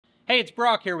Hey, it's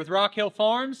Brock here with Rock Hill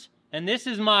Farms, and this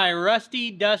is my rusty,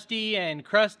 dusty, and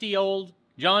crusty old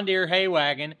John Deere hay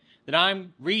wagon that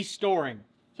I'm restoring.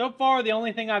 So far, the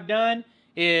only thing I've done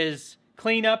is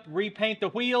clean up, repaint the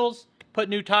wheels, put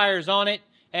new tires on it,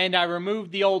 and I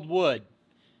removed the old wood.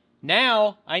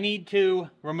 Now, I need to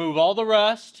remove all the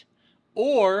rust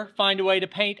or find a way to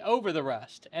paint over the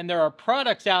rust, and there are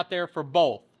products out there for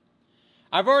both.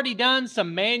 I've already done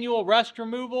some manual rust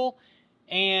removal,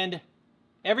 and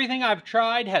everything I've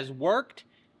tried has worked,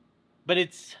 but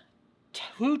it's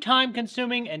too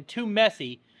time-consuming and too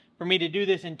messy for me to do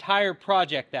this entire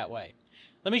project that way.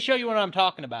 Let me show you what I'm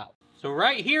talking about. So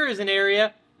right here is an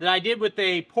area that I did with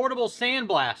a portable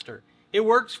sandblaster. It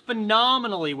works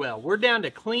phenomenally well. We're down to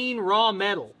clean, raw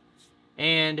metal,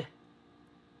 and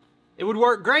it would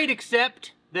work great,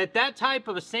 except that that type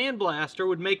of a sandblaster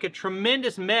would make a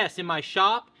tremendous mess in my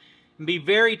shop and be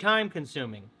very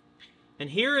time-consuming. And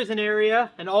here is an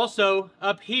area, and also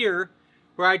up here,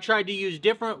 where I tried to use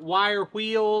different wire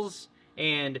wheels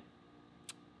and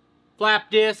flap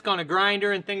disc on a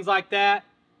grinder and things like that.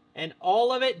 And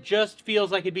all of it just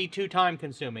feels like it'd be too time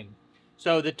consuming.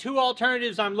 So the two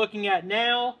alternatives I'm looking at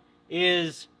now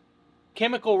is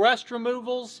chemical rust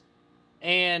removals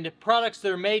and products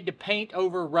that are made to paint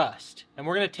over rust. And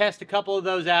we're going to test a couple of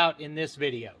those out in this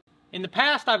video. In the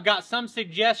past, I've got some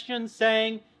suggestions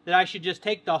saying that I should just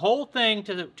take the whole thing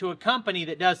to a company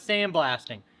that does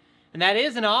sandblasting. And that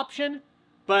is an option,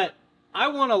 but I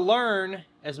want to learn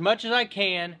as much as I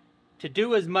can to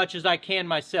do as much as I can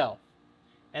myself.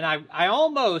 And I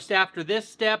almost, after this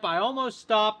step, I almost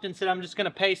stopped and said I'm just going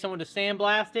to pay someone to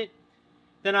sandblast it.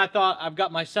 Then I thought, I've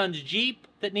got my son's Jeep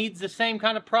that needs the same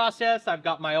kind of process. I've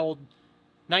got my old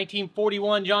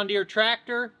 1941 John Deere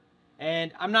tractor.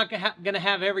 And I'm not going to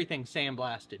have everything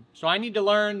sandblasted. So I need to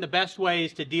learn the best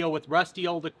ways to deal with rusty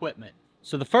old equipment.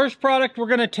 So the first product we're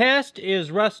going to test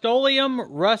is Rust-Oleum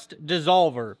Rust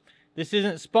Dissolver. This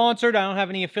isn't sponsored. I don't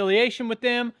have any affiliation with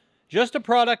them. Just a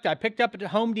product I picked up at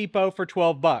Home Depot for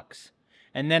 12 bucks.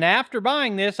 And then after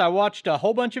buying this, I watched a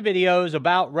whole bunch of videos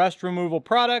about rust removal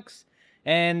products.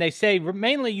 And they say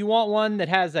mainly you want one that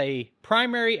has a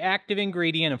primary active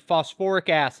ingredient of phosphoric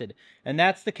acid. And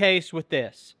that's the case with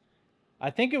this. I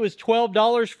think it was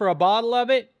 $12 for a bottle of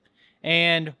it,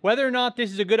 and whether or not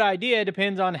this is a good idea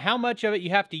depends on how much of it you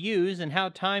have to use and how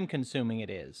time-consuming it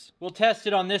is. We'll test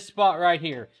it on this spot right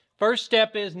here. First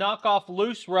step is knock off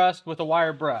loose rust with a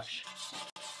wire brush.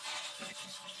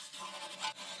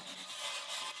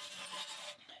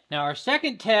 Now our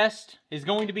second test is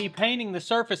going to be painting the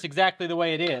surface exactly the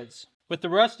way it is. With the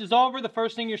rust dissolver, the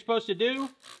first thing you're supposed to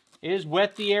do is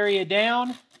wet the area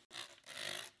down.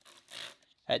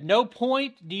 At no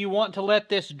point do you want to let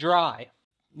this dry.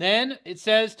 Then it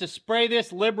says to spray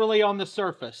this liberally on the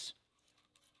surface.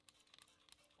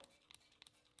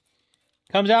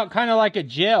 Comes out kind of like a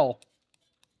gel.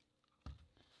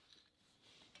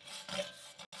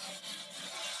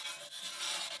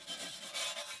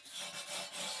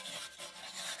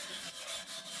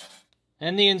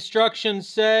 And the instructions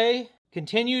say,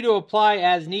 continue to apply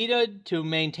as needed to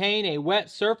maintain a wet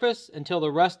surface until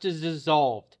the rust is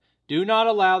dissolved. Do not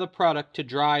allow the product to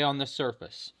dry on the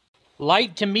surface.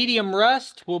 Light to medium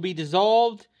rust will be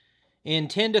dissolved in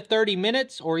 10 to 30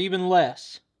 minutes or even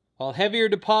less, while heavier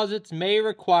deposits may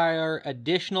require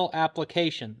additional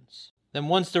applications. Then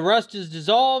once the rust is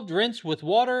dissolved, rinse with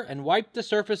water and wipe the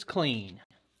surface clean.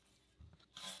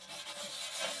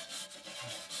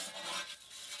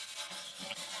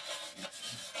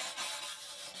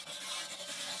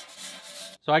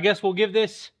 So I guess we'll give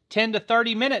this 10 to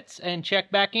 30 minutes and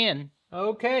check back in.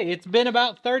 Okay, it's been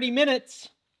about 30 minutes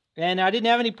and I didn't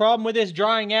have any problem with this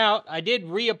drying out. I did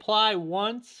reapply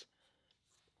once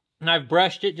and I've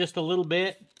brushed it just a little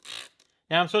bit.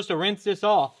 Now I'm supposed to rinse this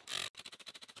off.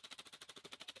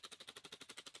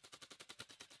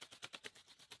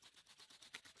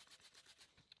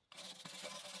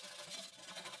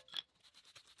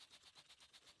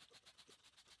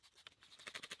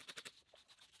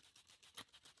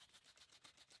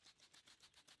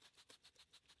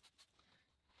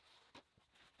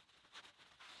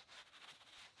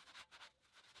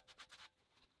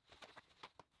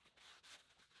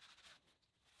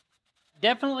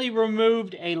 Definitely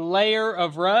removed a layer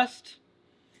of rust.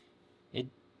 It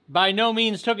by no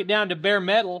means took it down to bare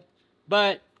metal,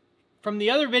 but from the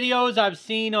other videos I've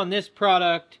seen on this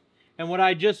product and what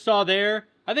I just saw there,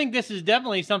 I think this is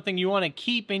definitely something you want to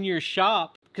keep in your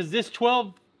shop, because this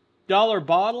 $12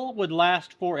 bottle would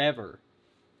last forever.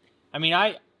 I mean,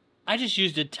 I just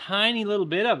used a tiny little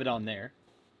bit of it on there.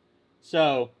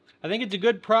 So I think it's a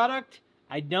good product.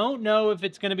 I don't know if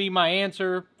it's going to be my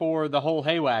answer for the whole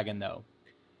hay wagon though.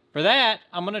 For that,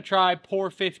 I'm going to try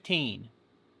Pour 15.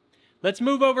 Let's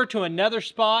move over to another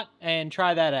spot and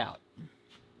try that out.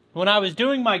 When I was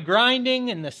doing my grinding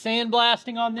and the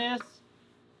sandblasting on this,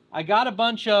 I got a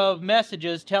bunch of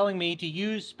messages telling me to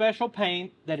use special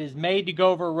paint that is made to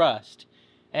go over rust.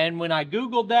 And when I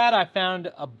Googled that, I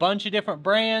found a bunch of different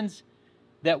brands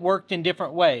that worked in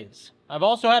different ways. I've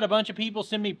also had a bunch of people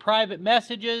send me private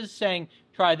messages saying,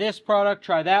 try this product,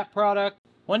 try that product.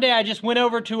 One day I just went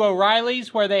over to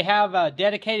O'Reilly's where they have a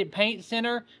dedicated paint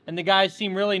center, and the guys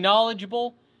seem really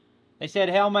knowledgeable. They said,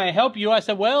 how may I help you? I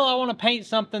said, well, I want to paint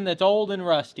something that's old and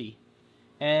rusty.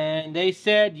 And they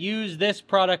said, use this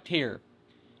product here.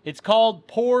 It's called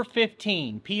Pour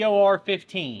 15, P-O-R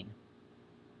 15.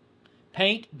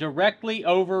 Paint directly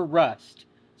over rust.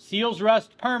 Seals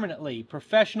rust permanently.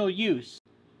 Professional use.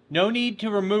 No need to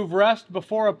remove rust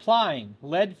before applying.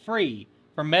 Lead-free.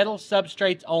 For metal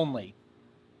substrates only.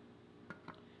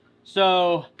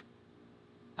 So,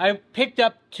 I picked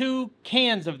up 2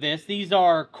 cans of this. These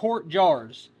are quart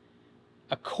jars.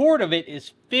 A quart of it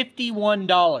is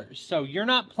 $51. So, you're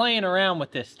not playing around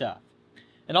with this stuff.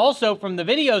 And also, from the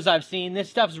videos I've seen, this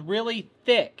stuff's really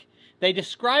thick. They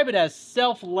describe it as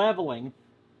self-leveling,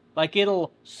 like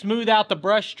it'll smooth out the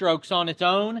brush strokes on its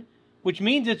own, which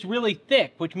means it's really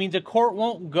thick, which means a quart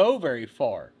won't go very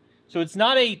far. So it's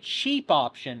not a cheap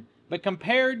option, but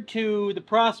compared to the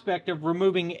prospect of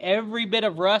removing every bit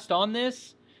of rust on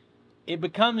this, it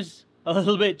becomes a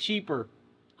little bit cheaper.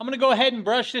 I'm going to go ahead and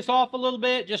brush this off a little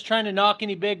bit, just trying to knock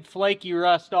any big flaky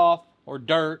rust off, or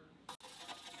dirt.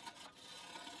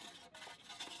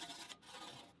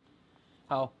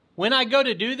 Oh, when I go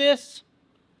to do this,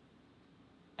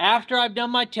 after I've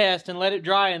done my test and let it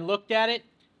dry and looked at it,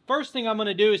 first thing I'm going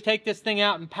to do is take this thing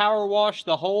out and power wash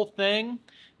the whole thing.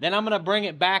 Then I'm going to bring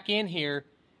it back in here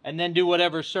and then do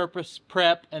whatever surface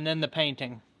prep and then the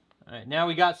painting. All right, now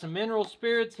we got some mineral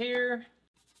spirits here.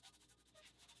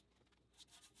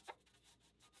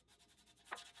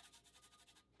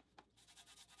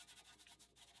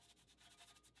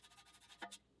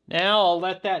 Now I'll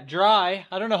let that dry.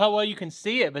 I don't know how well you can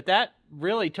see it, but that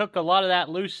really took a lot of that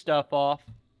loose stuff off.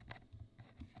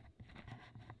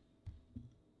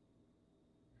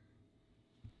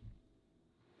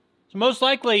 So most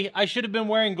likely I should have been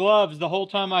wearing gloves the whole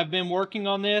time I've been working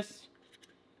on this.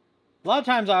 A lot of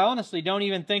times I honestly don't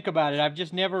even think about it. I've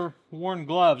just never worn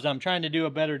gloves. I'm trying to do a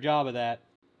better job of that.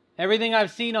 Everything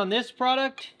I've seen on this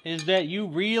product is that you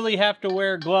really have to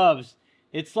wear gloves.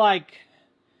 It's like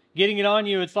getting it on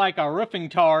you, it's like a roofing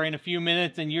tar in a few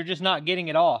minutes and you're just not getting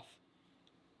it off.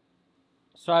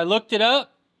 So I looked it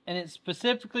up and it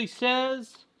specifically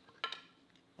says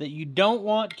that you don't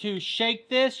want to shake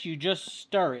this, you just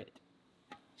stir it.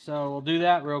 So we'll do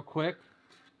that real quick.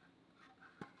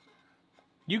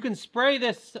 You can spray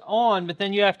this on, but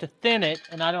then you have to thin it,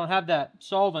 and I don't have that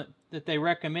solvent that they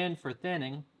recommend for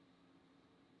thinning.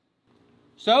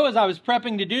 So as I was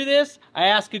prepping to do this, I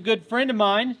asked a good friend of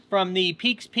mine from the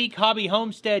Peaks Peak Hobby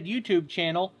Homestead YouTube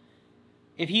channel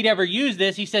if he'd ever used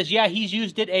this. He says, yeah, he's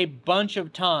used it a bunch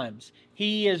of times.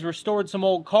 He has restored some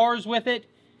old cars with it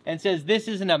and says this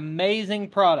is an amazing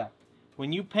product.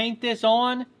 When you paint this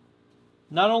on,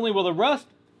 not only will the rust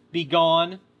be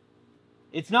gone,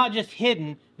 it's not just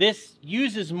hidden. This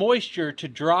uses moisture to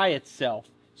dry itself.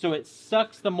 So it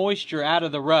sucks the moisture out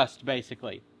of the rust,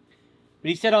 basically. But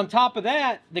he said on top of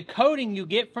that, the coating you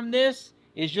get from this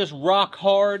is just rock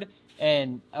hard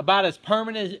and about as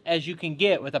permanent as you can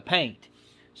get with a paint.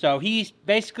 So he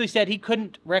basically said he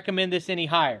couldn't recommend this any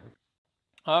higher.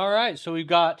 All right, so we've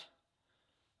got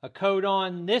a coat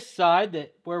on this side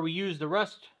where we use the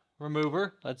rust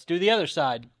remover. Let's do the other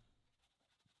side.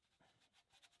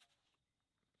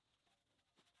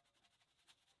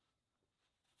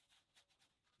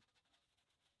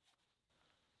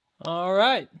 All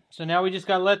right, so now we just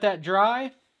got to let that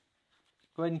dry.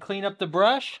 Go ahead and clean up the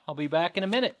brush. I'll be back in a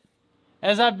minute.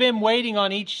 As I've been waiting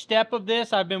on each step of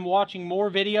this, I've been watching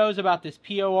more videos about this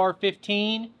POR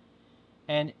 15,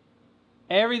 and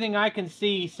everything I can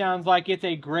see sounds like it's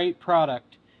a great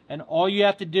product. And all you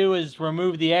have to do is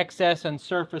remove the excess and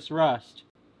surface rust.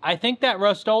 I think that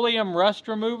Rust-Oleum rust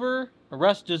remover, or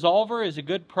rust dissolver, is a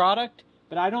good product,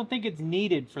 but I don't think it's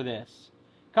needed for this.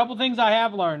 A couple things I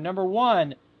have learned. Number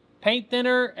one, paint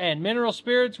thinner and mineral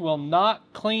spirits will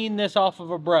not clean this off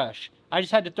of a brush. I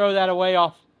just had to throw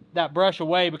that brush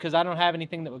away because I don't have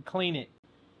anything that would clean it.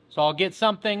 So I'll get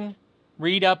something,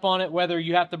 read up on it, whether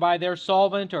you have to buy their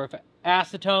solvent or if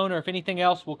acetone or if anything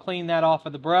else will clean that off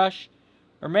of the brush.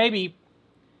 Or maybe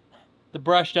the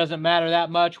brush doesn't matter that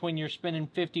much when you're spending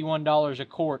 $51 a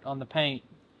quart on the paint.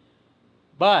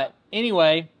 But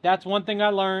anyway, that's one thing I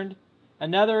learned.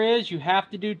 Another is you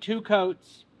have to do 2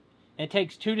 coats. It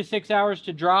takes 2 to 6 hours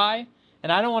to dry,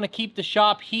 and I don't want to keep the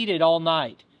shop heated all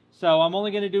night. So I'm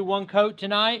only going to do 1 coat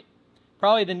tonight.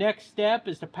 Probably the next step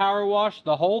is to power wash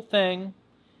the whole thing,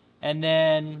 and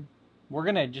then we're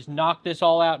going to just knock this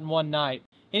all out in one night.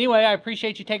 Anyway, I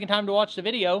appreciate you taking time to watch the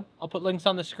video. I'll put links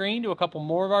on the screen to a couple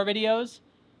more of our videos,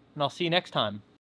 and I'll see you next time.